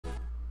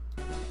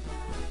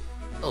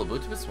Hello,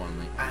 Boots, this one.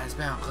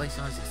 Icebound,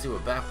 Glaceon 60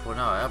 with back for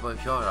now. How about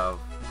shot of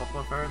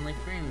Purple Fire and Leaf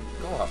Green?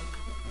 Go up.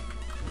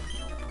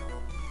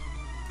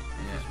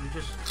 Because we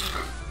just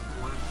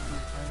wanted to do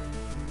Fire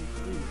and Leaf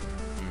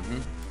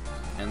Green.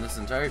 And this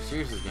entire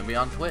series is going to be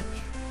on Twitch.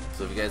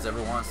 So if you guys ever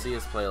want to see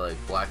us play like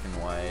Black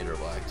and White or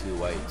Black 2,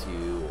 White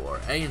 2 or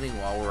anything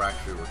while we're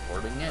actually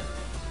recording it,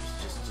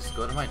 just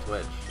go to my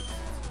Twitch.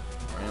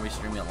 We're going to be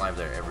streaming it live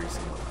there every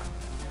single time.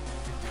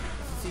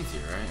 It's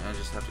easier, right? I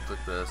just have to click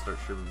the start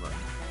streaming button.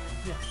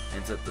 Yeah.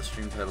 And set the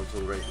stream title to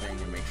the right thing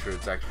and make sure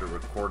it's actually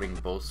recording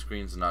both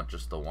screens, not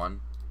just the one.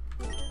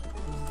 So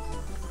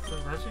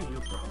that's a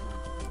you problem.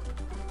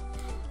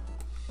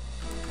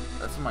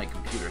 That's my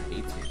computer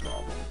hates me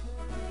problem.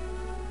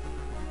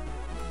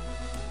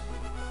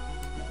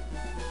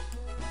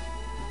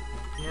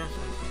 Yes,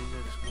 I think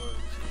that's what.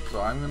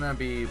 So I'm gonna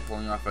be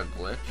pulling off a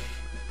glitch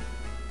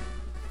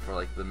for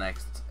like the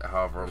next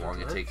however long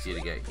it takes you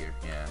to get here.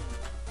 Yeah.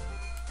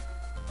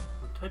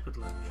 What type of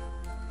glitch?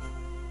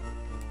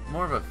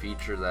 More of a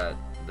feature that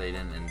they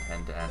didn't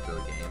intend to add to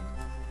the game.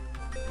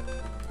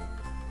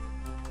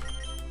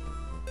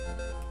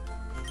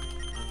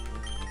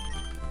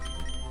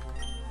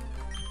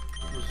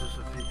 Is this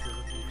a feature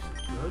that makes it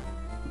good?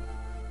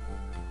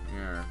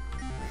 Yeah.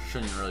 You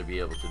shouldn't really be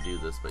able to do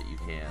this, but you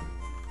can.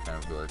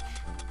 Kind of glitch.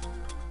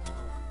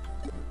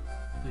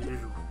 The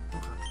usual.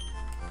 Okay.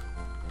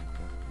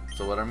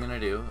 So what I'm gonna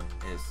do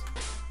is,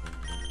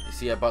 you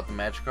see I bought the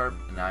Magikarp,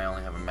 and now I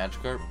only have a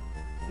Magikarp?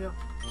 Yeah.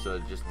 So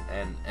just,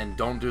 and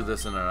don't do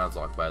this in a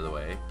Nuzlocke, by the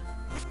way.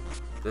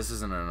 This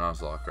isn't a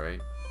Nuzlocke,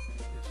 right?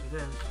 Yes, it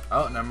is.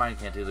 Oh, never mind,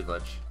 can't do the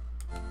glitch.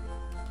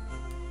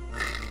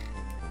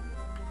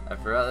 I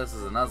forgot this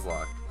is a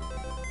Nuzlocke.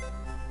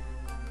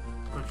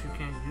 But you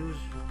can't use.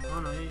 Oh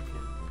no, you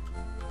can.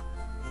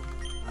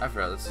 I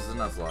forgot this is a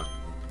Nuzlocke.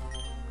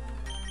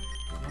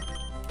 Yeah.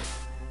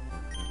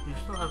 You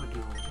still have a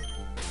duel.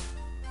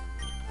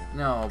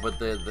 No, but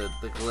the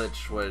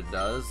glitch, what it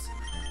does,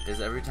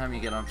 is every time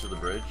you get onto the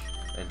bridge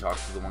and talk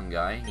to the one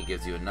guy, he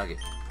gives you a nugget.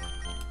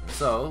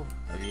 So,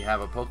 if you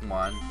have a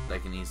Pokemon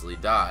that can easily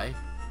die,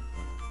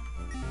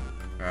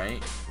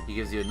 right, he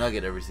gives you a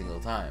nugget every single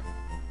time.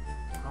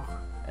 Okay.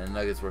 And the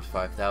nugget's worth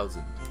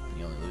 5,000, and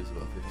you only lose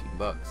about 15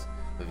 bucks.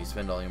 But if you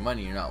spend all your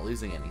money, you're not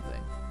losing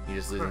anything. You're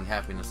just losing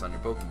happiness on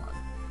your Pokemon.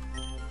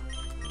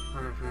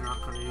 And if you're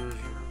not going to use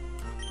your...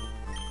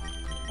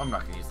 I'm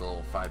not going to use the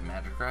little 5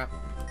 magic crap.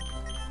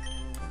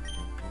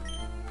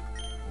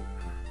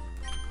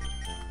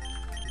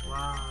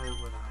 Why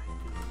would I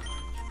do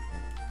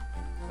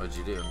that? What'd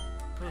you do?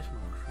 Play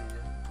smoke for you.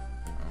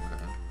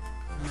 Okay.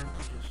 I meant to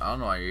just... I don't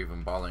know why you're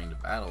even bothering to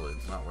battle it.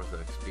 It's not worth the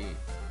XP.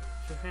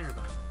 It's a trainer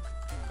battle.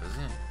 Is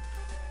it?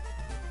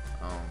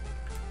 Oh.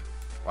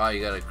 Wow, you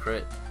got a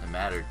crit. It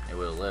mattered. It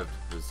would have lived.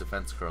 It was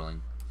defense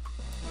curling.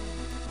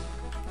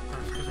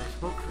 That's because I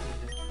smoke for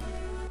you.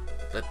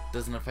 That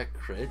doesn't affect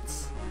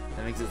crits.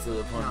 That makes it so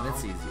the opponent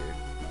hits easier.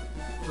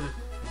 But if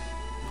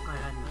I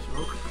hadn't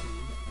smoked for you,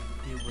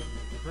 you wouldn't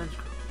have defense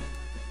curl.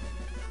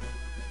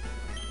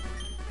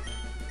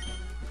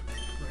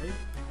 Right?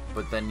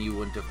 But then you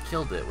wouldn't have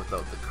killed it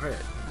without the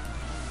crit.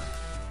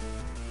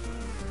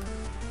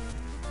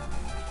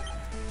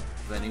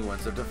 Then he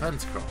wants a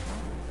defense curl.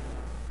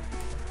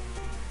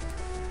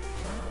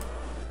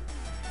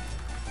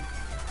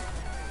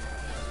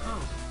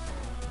 Oh,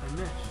 I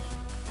missed.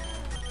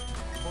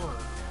 Four.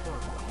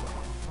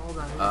 All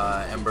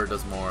that Ember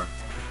does more.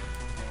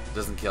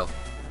 Doesn't kill.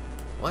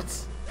 What?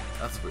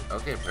 That's weird.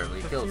 Okay,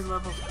 apparently he kills. 15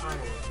 levels higher.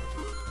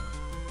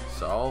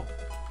 So,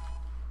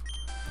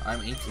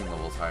 I'm 18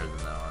 levels higher than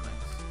that Onyx.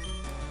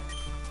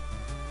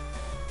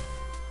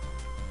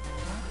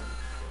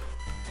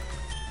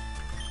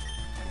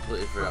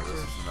 Completely forgot this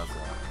is a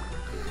Nuzlocke.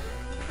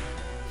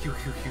 Hew.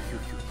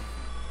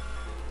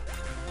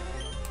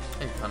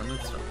 Hey, found a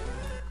Moonstone.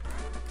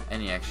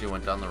 And he actually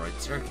went down the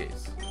right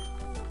staircase.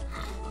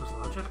 Was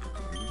logic?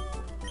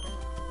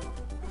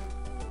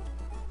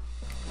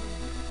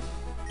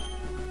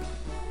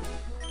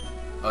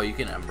 Oh, you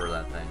can Ember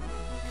that thing.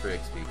 Free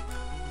XP.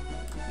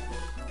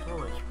 It's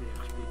always free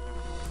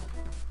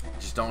XP.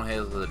 Just don't hit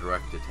it with a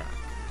direct attack.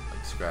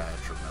 Like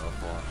Scratch or Metal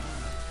Claw.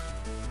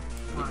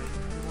 Why?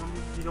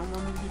 You don't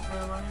want me to be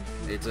paralyzed?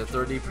 It's a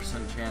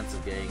 30% chance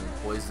of getting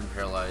poisoned,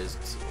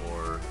 paralyzed,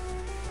 or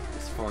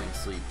just falling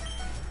asleep.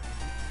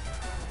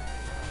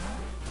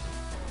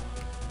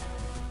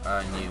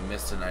 And you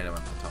missed an item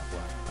at the top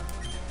left.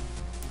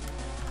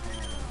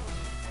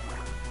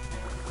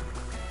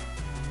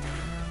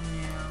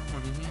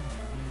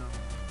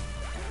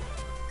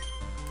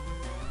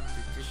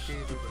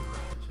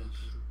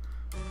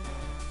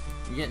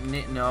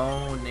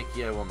 No,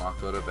 Nikki, I will not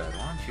go to bed.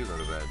 Why don't you go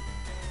to bed?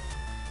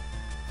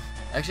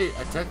 Actually,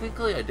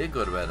 technically I did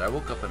go to bed. I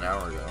woke up an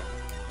hour ago.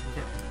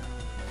 Yeah.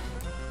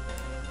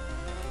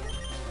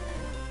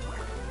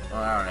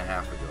 Well, an hour and a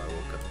half ago I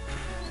woke up.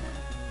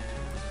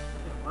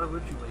 Yeah, why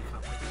would you wake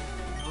up?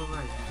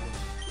 Alright.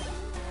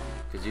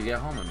 Because you get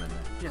home at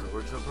midnight. Yeah. So it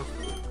works out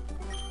perfectly.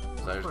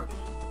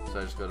 So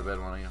I just go to bed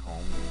when I get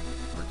home.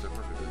 It works out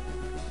perfectly.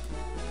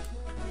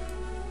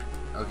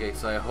 Okay,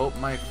 so I hope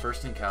my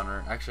first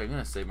encounter... Actually, I'm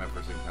going to save my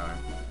first encounter.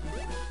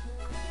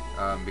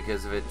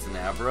 Because if it's an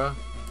Abra,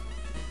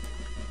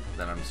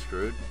 then I'm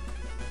screwed.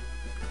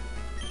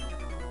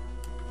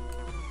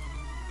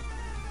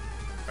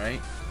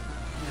 Right?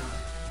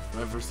 Yeah.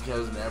 My first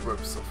encounter is an Abra,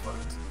 I'm so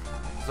fucked.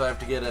 So I have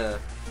to get a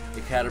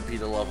Caterpie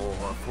to level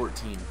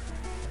 14.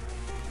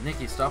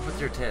 Nikki, stop with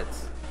your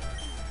tits.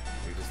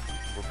 You're just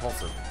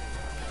repulsive.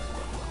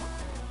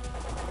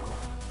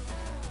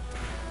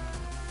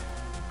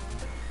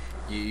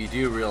 You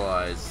do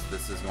realize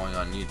this is going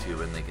on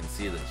YouTube and they can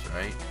see this,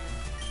 right?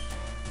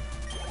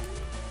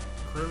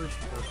 Clearly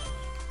she doesn't.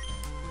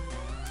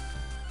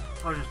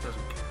 Or just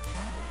doesn't care.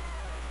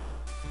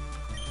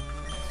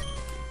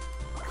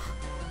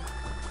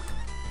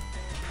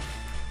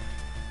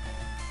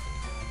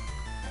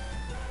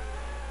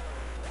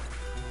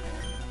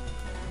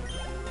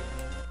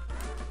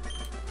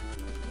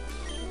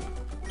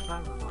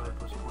 That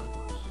revive was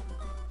pointless.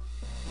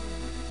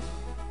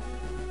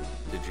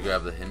 Did you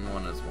grab the hidden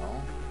one as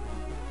well?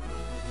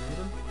 Need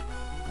him?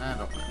 Nah,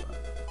 don't worry about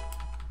it.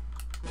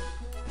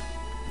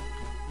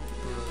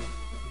 Really?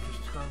 You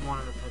just got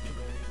wanted a Pecha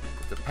Berry.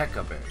 It's a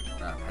Pekka berry,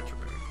 not a Pecha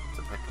berry. It's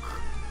a Pekka.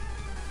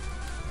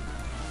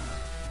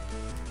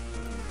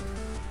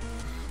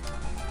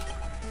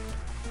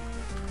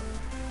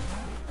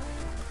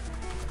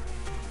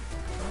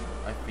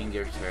 My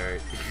fingers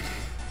hurt.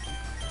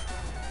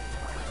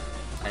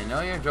 I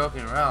know you're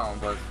joking around,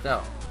 but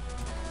still.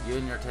 You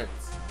and your tits.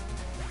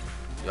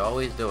 You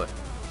always do it.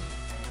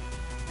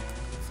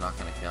 It's not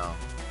gonna kill.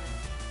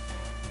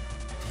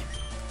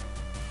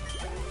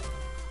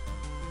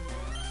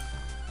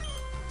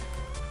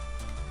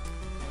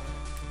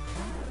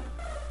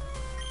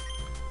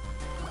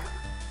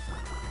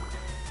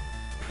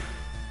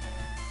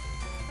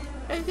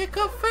 Hey, you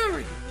go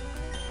fairy!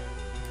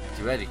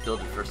 Too bad you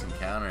killed your first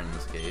encounter in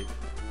this cave.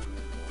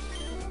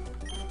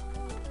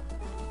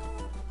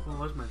 What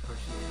was my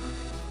first encounter?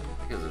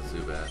 Because it's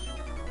Zubat.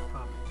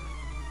 Probably.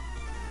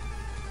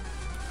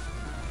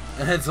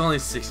 And it's only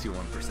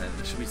 61%.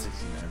 It should be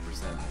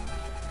 69%.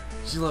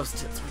 She loves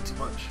tits way too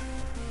much.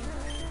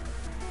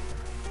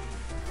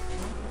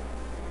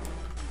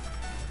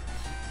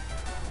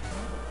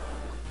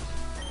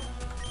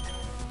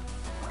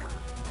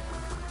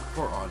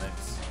 Poor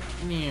Onyx.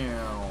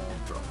 Meow.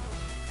 Drop.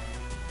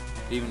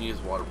 Didn't even use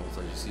water pulse,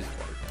 I just used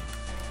water gun.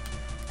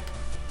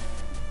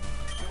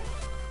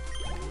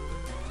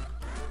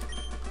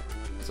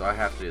 So I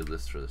have to do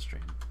this for the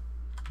stream.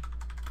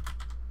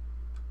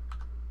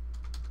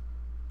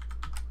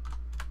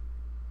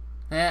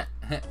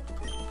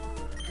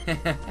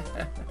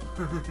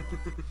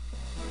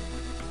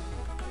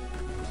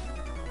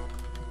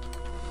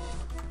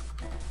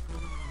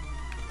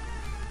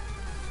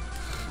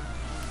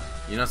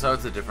 You notice how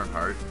it's a different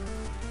heart?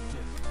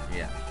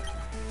 Yeah.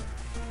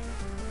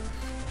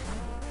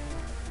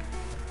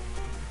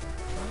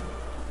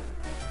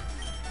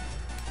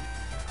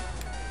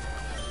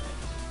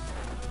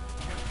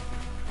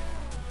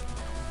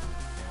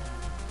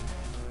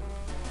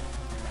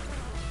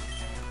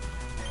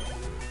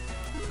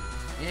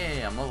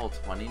 Yay, I'm level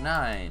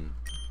 29.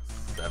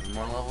 7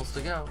 more levels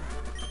to go.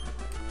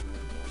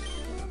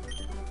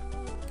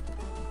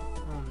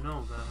 Oh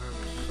no, that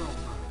hurts so much.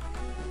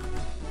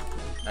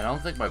 I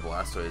don't think my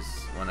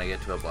Blastoise, when I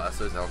get to a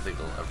Blastoise, I don't think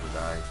it'll ever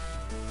die.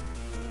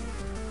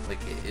 Like,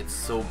 it's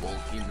so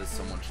bulky and does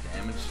so much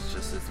damage, it's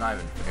just, it's not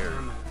even fair.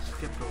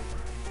 Skipped over.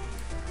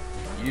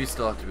 You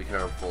still have to be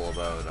careful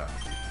about,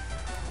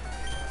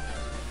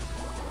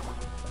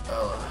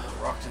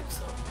 rock types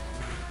though.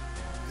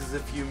 Because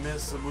if you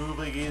miss a move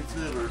against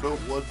it or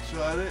don't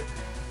one-shot it,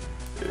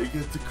 and it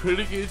gets a crit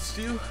against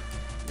you,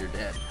 you're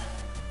dead.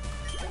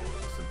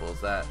 Simple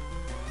as that.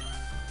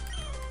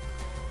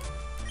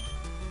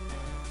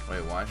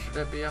 Wait, why should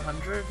it be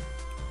 100?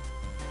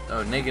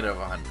 Oh, negative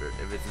 100.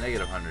 If it's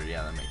negative 100,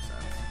 yeah, that makes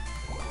sense.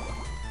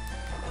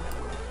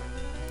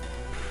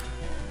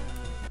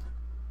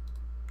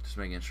 Just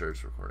making sure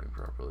it's recording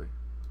properly.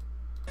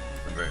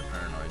 I'm very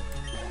paranoid.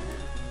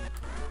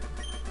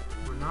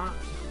 We're not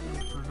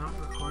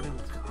recording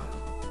with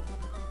Kyle.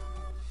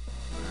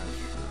 That's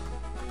true.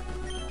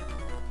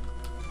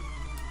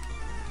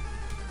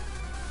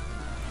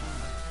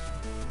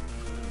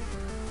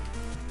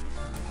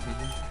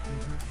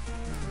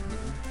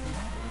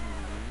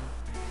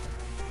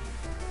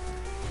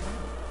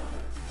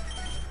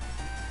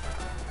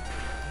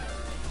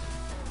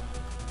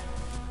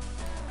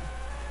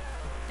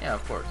 Yeah,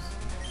 of course.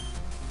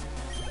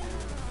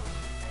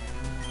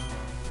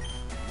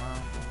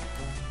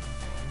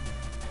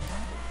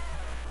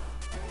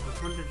 Which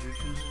one did you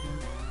choose again?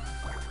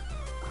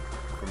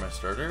 For my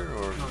starter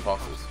or No,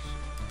 fossils?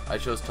 I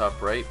chose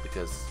top right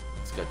because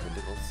it's got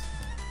tentacles.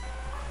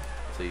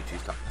 So you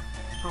choose top.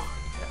 Oh,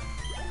 Yeah.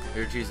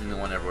 You're choosing the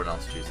one everyone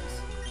else chooses.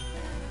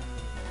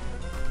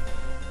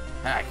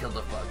 Ah, I killed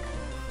the bug.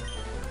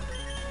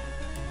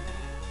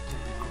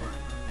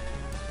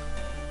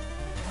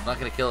 I'm not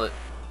gonna kill it.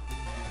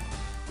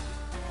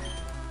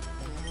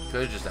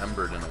 Could have just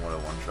embered and it would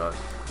have one shot.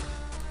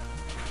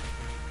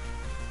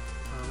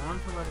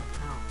 want to let it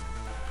count.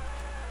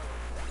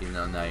 Even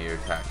though now your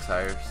attack's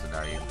higher, so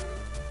now you...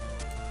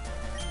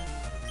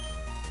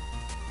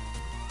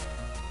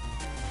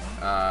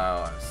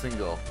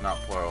 single, not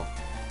plural.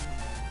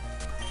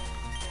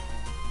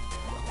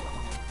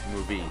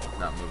 Movie,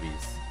 not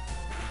movies.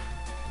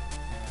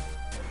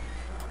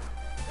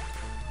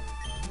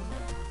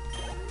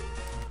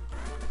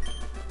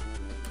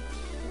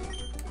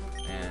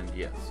 And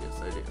yes,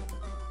 I do.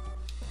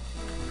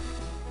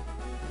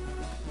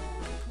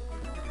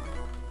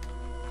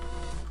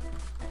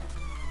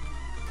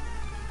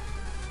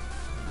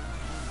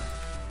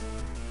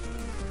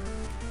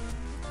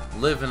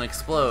 Live and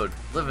explode.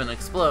 Live and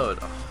explode.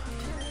 Oh,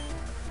 damn it.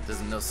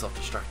 Doesn't know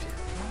self-destruct yet.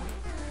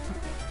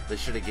 They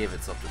should have gave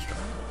it self-destruct.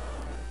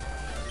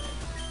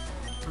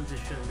 They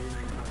should have made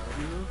like a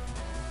priority move.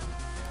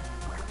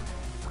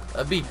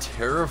 That'd be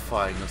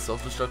terrifying if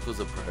self-destruct was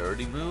a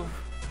priority move.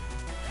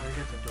 Should I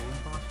get the dome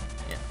boss?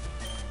 Yeah.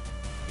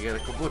 You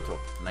got a Kabuto,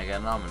 and I got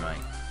an Ammonite.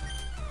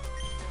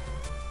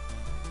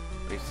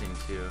 Racing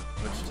 2.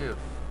 Which 2?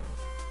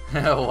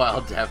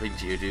 While tapping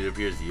Geodude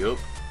appears. Yup.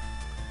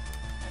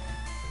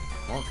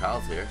 Well,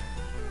 Kyle's here.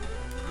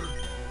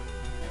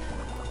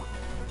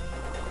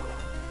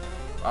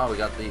 Wow, we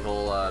got the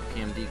whole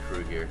PMD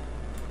crew here.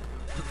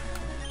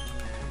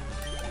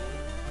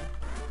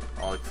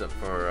 All except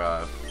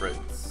for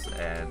Fritz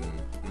and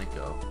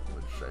Nico,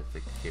 which I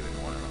think came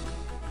in one of them.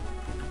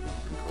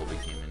 And Colby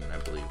came in, I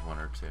believe, 1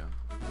 or 2.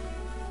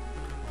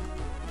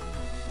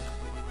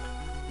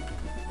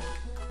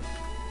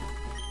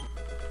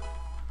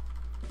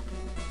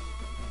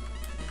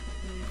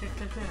 You picked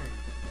the fairy.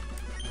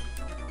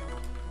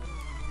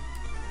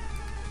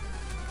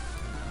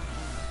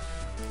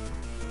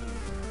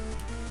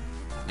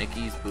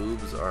 Nikki's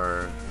boobs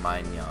are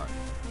my nyan.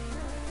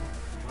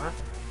 What?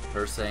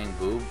 Her saying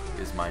boob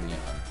is my nyan.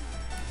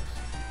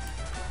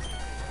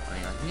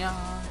 Nyan.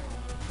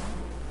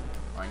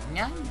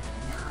 Nyan.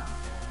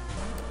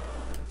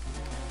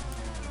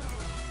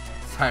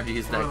 It's time to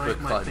use that quick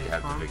claw to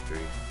have the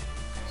victory.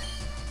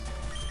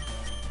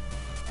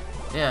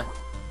 Yeah.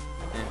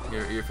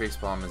 Your face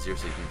palm is your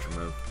signature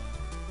move.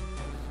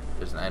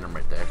 There's an item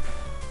right there.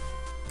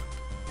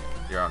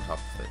 You're on top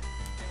of it.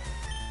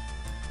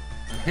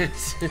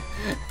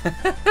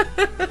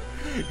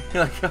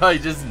 Like how I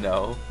just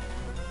know.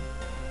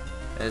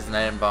 There's an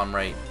item bomb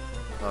right.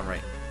 Bottom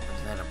right.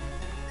 There's an item.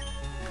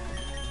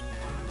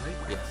 Right?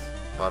 Yes.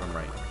 Bottom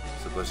right.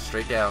 So go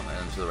straight down and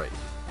then to the right.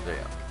 There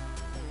you go.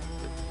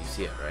 You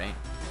see it, right?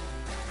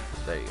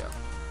 There you go.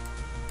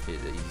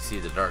 You see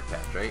the dark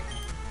patch, right?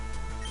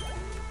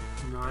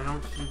 No, I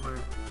don't see where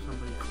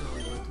somebody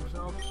clearly hurt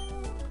themselves.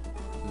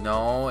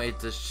 No,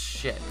 it's a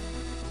shit.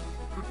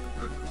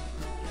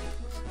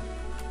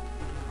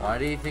 Why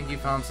do you think you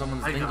found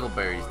someone's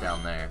dingleberries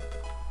down there?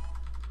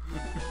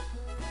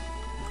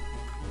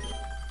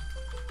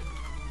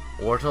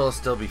 Wartortle will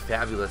still be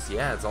fabulous.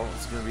 Yeah, it's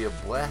gonna be a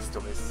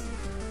Blastoise.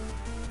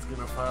 It's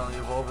gonna finally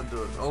evolve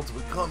into an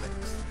Ultimate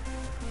Comics.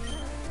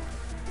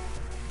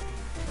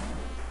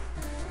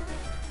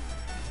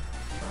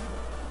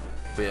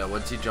 But yeah,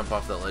 once you jump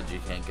off that ledge, you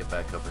can't get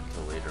back up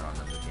until later on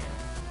in the game.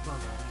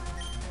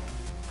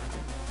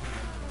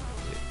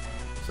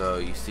 So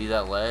you see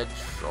that ledge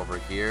over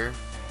here?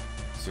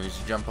 As soon as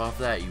you jump off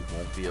that, you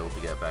won't be able to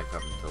get back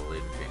up until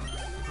later game.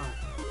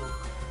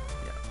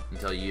 Yeah,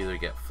 until you either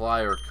get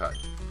fly or cut.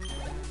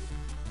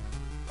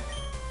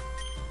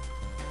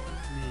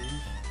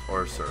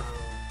 Or surf.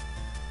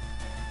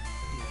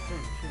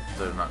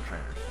 They're not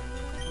trainers.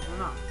 They're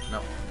not.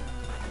 No.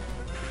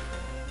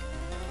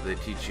 They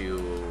teach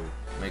you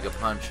Mega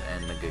Punch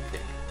and Mega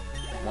Kick.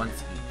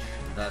 Once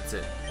each. That's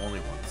it.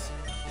 Only once.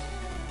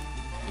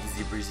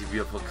 Easy breezy,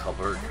 beautiful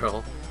color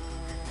girl.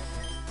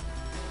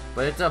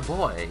 But it's a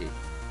boy.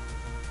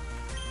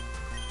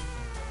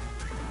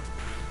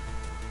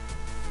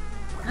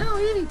 No,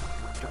 Eevee.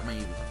 Drop my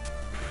Eevee.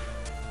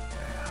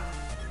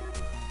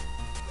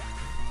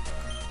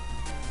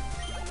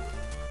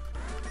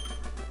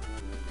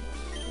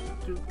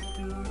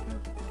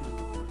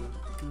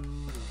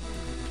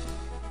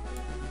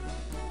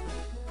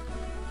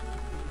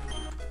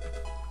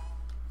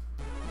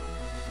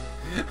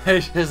 I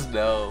just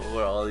know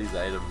where all these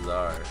items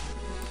are.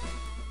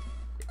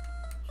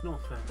 It's no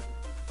fair.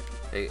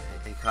 Hey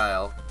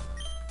Kyle.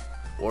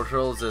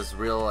 Wartortle's as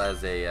real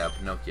as a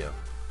Pinocchio.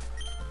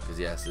 Because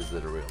yes, is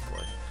it a real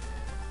boy?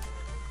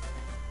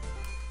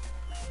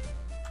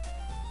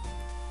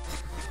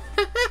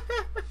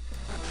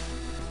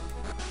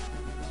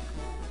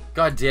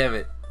 God damn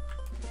it.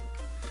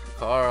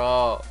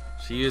 Carl.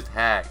 She used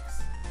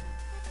hacks.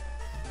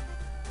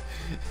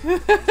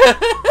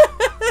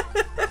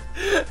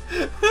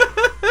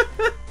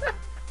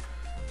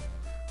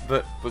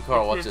 But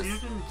Carl, watch this. You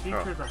didn't teach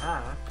her the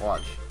hack.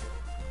 Watch.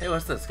 Hey,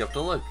 what's this?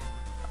 Skepta, look.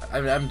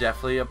 I'm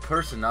definitely a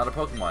person, not a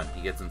Pokemon.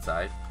 He gets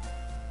inside.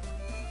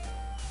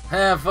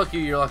 Ah, fuck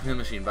you, you're locked in the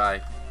machine.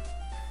 Bye.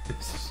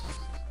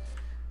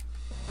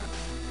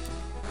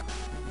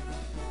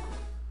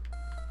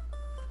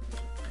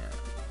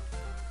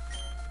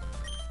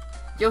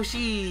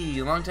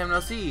 Yoshi! Long time no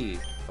see!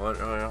 I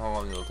wonder how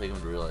long it'll take him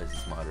to realize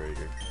he's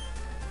moderator.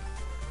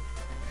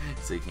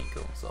 So he can't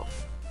kill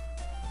himself.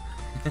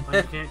 Oh,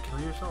 you can't kill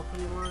yourself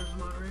anymore as a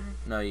moderator?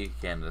 No, you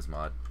can as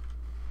mod.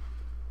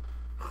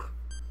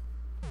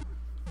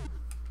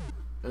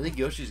 I think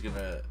Yoshi's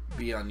gonna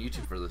be on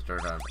YouTube for this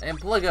turn on.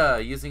 And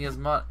Plugga using his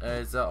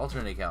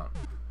alternate account.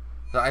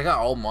 So I got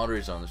all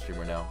moderators on the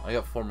streamer now. I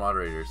got 4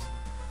 moderators.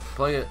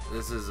 Plugga,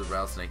 this is a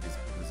Rattlesnake.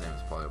 His name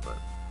is Plugga, but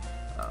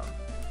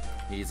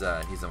he's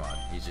a mod.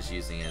 He's just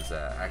using his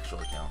actual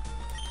account.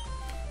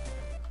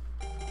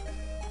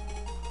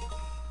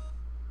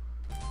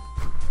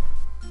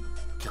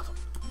 Kill him.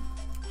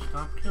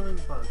 Stop killing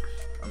bugs.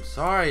 I'm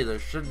sorry. There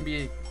shouldn't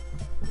be.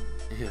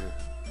 Yeah.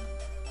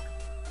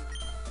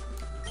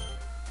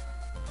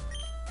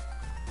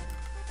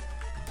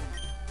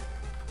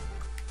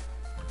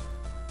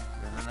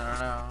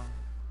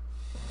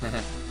 No.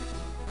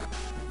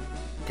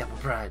 Kappa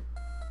Pride.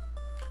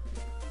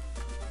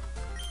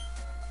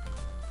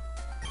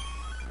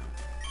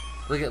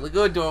 Look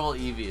how adorable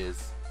Eevee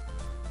is.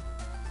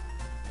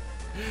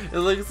 It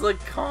looks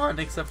like Con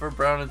except for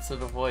brown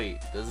instead of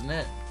white, doesn't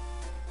it?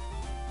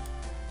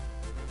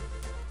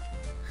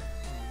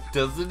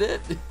 Doesn't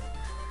it?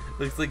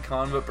 Looks like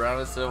Con but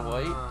brown instead of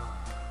white.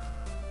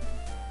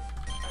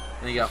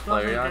 And you got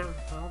Flareon.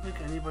 I don't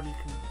think anybody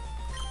can.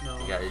 No.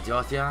 You got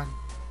Glaceon.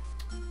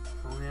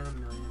 Only had $1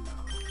 million.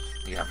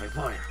 You got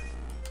Vaporeon.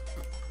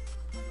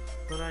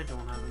 But I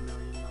don't have $1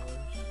 million.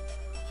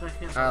 So I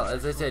can't. Kyle,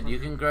 as I said, you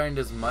can grind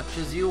as much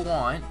as you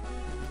want.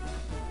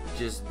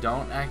 Just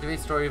don't activate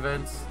story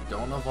events,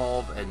 don't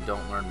evolve, and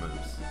don't learn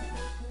moves.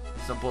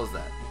 Simple as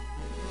that.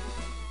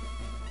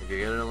 If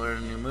you're gonna learn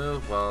a new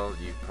move, well,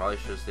 you probably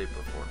should have stayed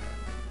beforehand.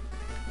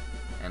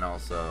 And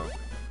also,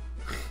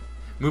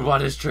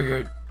 Moobot is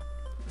triggered.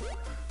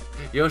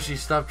 Yoshi,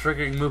 stop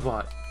triggering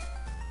Moobot.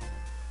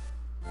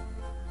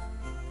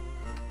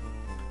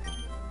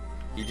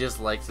 He just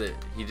likes it.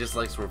 He just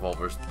likes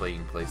revolvers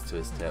being placed to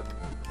his tip.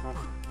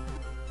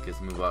 Because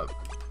Moobot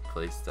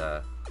placed,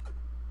 Oh,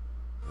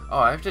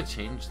 I have to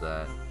change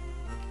that.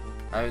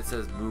 It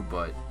says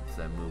Moobot. It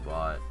said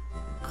Moobot.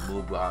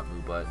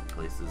 Moobot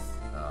places.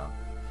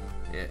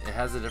 It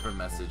has a different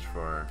message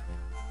for.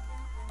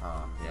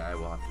 Yeah, I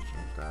will have to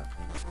change that.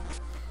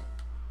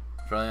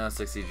 Friendly on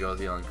 60,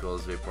 Jolteon on cool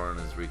as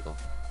Vaporeon is Regal.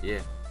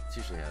 Yeah, it's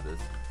usually how it is.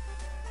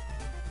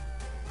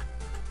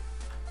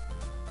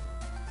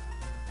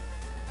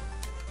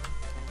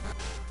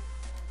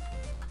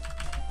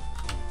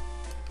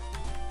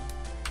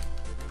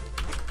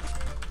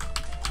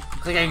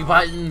 Clicking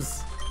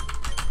buttons!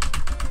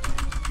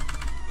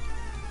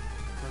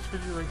 That's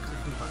because you like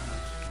clicking buttons.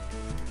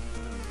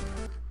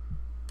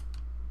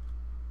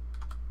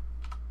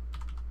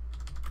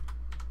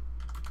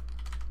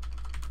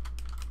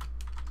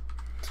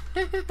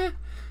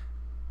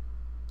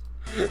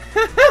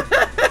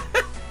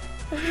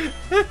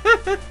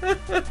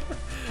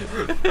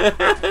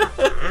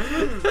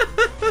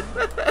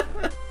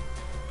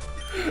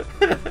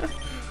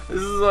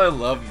 This is why I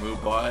love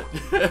Moobot.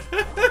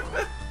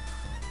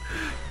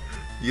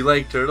 You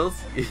like turtles?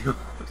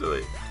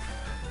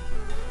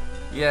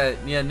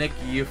 Yeah, Nick,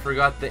 you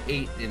forgot the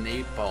 8 in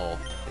 8 ball.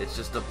 It's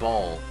just a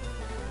ball.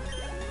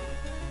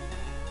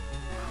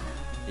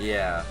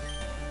 Yeah.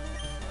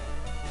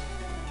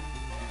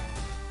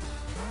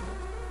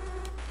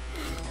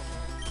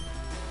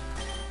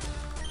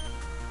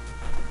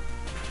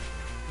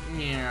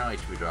 Yeah,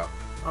 HP drop.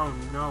 Oh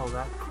no,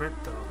 that crit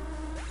though.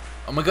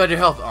 Oh my god, your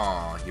health!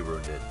 Aw, he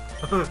ruined it.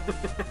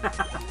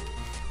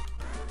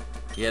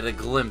 He had a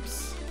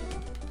glimpse.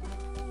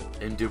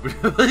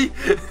 Indubitably.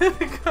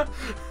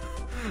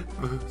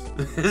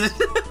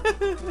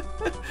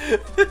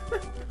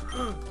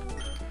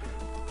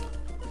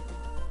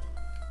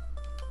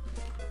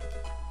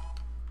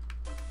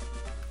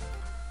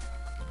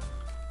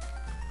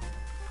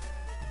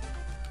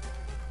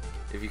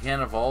 If you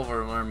can't evolve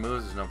or learn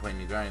moves, there's no point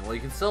in you grinding. Well,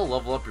 you can still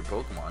level up your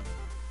Pokemon.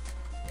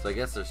 So I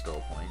guess there's still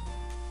a point.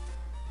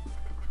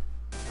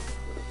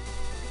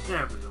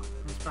 There we go.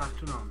 It's back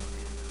to normal again.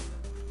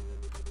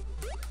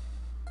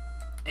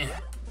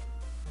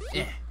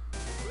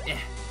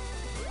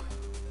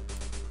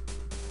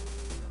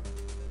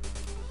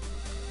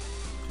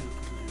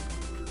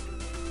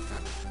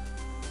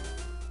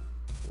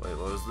 Wait,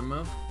 what was the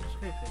move?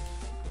 Escape face.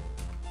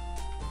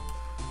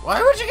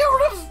 Why would you get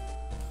rid of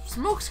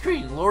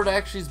Smokescreen? Lord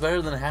actually is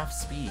better than half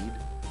speed.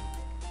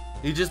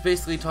 He just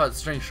basically taught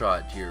String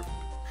Shot to your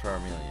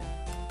Charmeleon.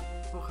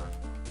 Okay.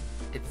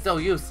 It's so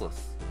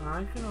useless.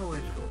 I can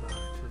always go back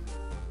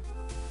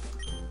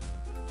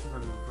to the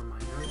move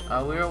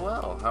reminder. We are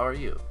well. How are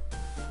you?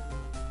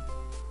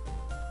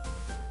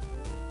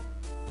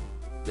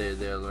 They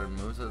learn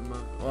moves at the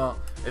move? Well,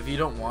 if you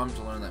don't want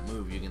them to learn that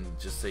move, you can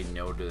just say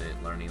no to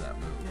it learning that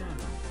move.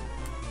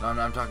 Yeah.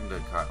 No, I'm talking to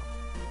Kyle.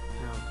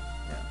 No.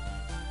 Yeah.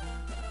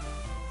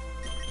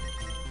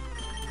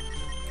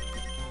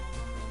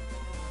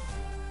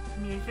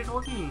 Music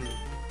looking.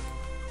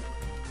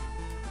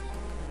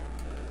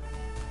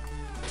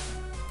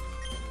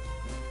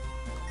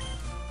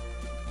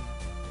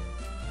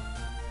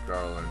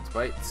 Scarlet learns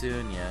Bite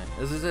soon, yeah.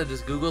 As I said,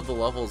 just Google the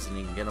levels and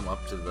you can get them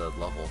up to the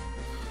level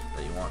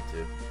that you want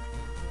to.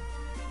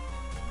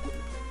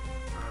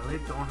 Charlie,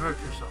 don't hurt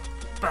yourself.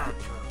 Bad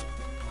Charlie.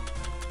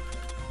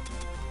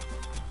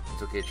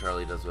 It's okay,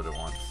 Charlie does what it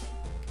wants.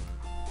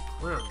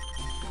 Clearly.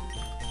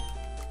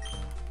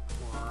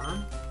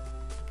 1,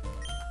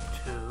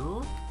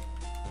 2.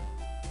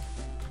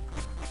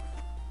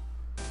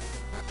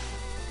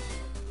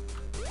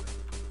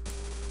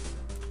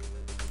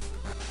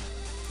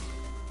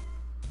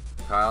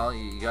 Kyle,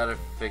 you gotta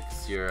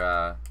fix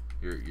your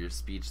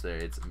speech there.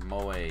 It's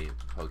Moe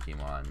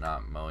Pokemon,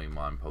 not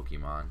Moemon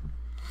Pokemon.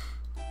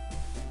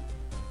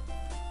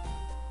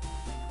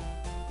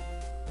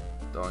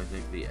 Don't you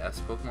think the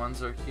S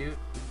Pokemons are cute?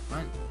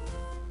 What?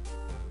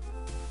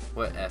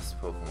 What S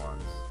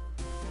Pokemons?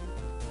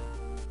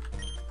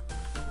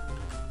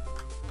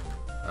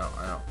 I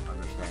don't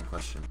understand the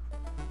question.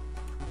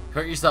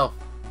 Hurt yourself!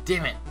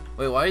 Damn it!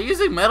 Wait, why are you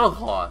using Metal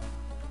Claw?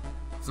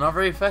 It's not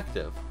very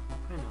effective.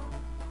 I know.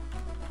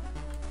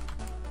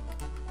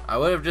 I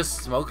would have just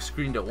smoke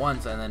screened it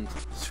once and then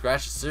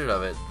scratched the shit out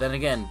of it. Then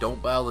again,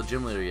 don't battle the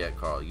gym leader yet,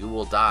 Carl. You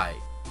will die.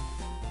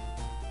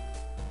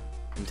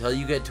 Until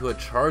you get to a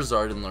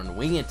Charizard and learn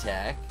Wing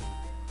Attack,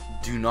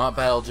 do not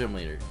battle gym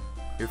leader.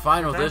 You're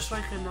fine with this.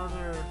 That's like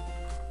another.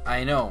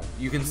 I know.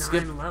 You can 9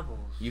 skip. levels.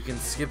 You can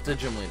skip the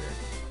gym leader.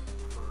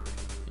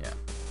 Yeah.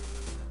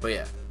 But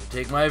yeah,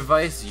 take my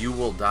advice. You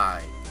will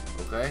die.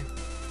 Okay?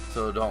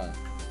 So don't.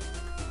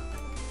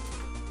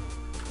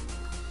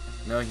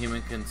 No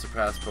human can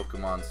surpass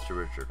Pokemon's to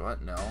Richard.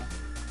 What? No.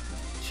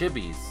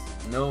 Chibis.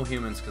 No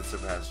humans can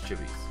surpass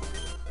Chibis.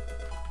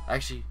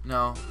 Actually,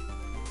 no.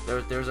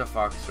 There's a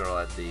fox girl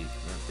at the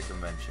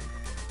convention.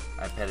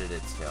 I petted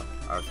its tail.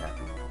 I was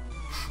happy.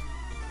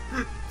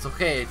 It's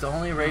okay. It's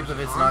only rape if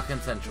it's not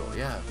consensual.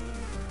 Yeah.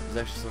 There's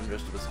actually someone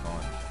dressed up as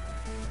Colin.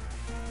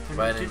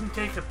 And you didn't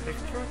take a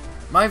picture?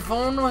 My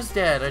phone was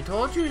dead. I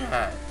told you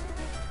that.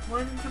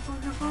 Why didn't you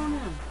plug your phone in?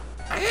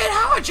 I didn't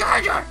have a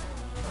charger.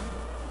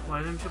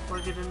 Why didn't you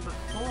plug it in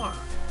before?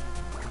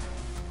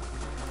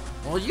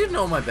 Well, you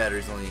know my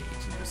battery's only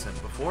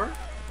 18% before.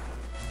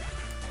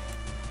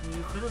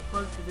 You could have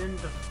plugged it in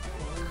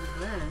before the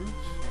event.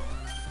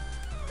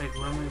 Like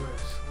when we were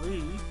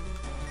asleep.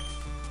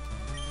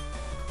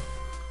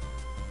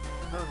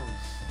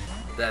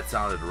 That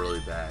sounded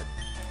really bad.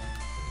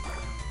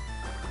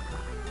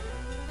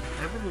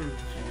 Everything that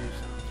you do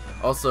sounds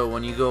bad. Also,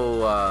 when you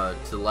go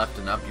to the left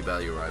and up, you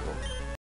battle your rival.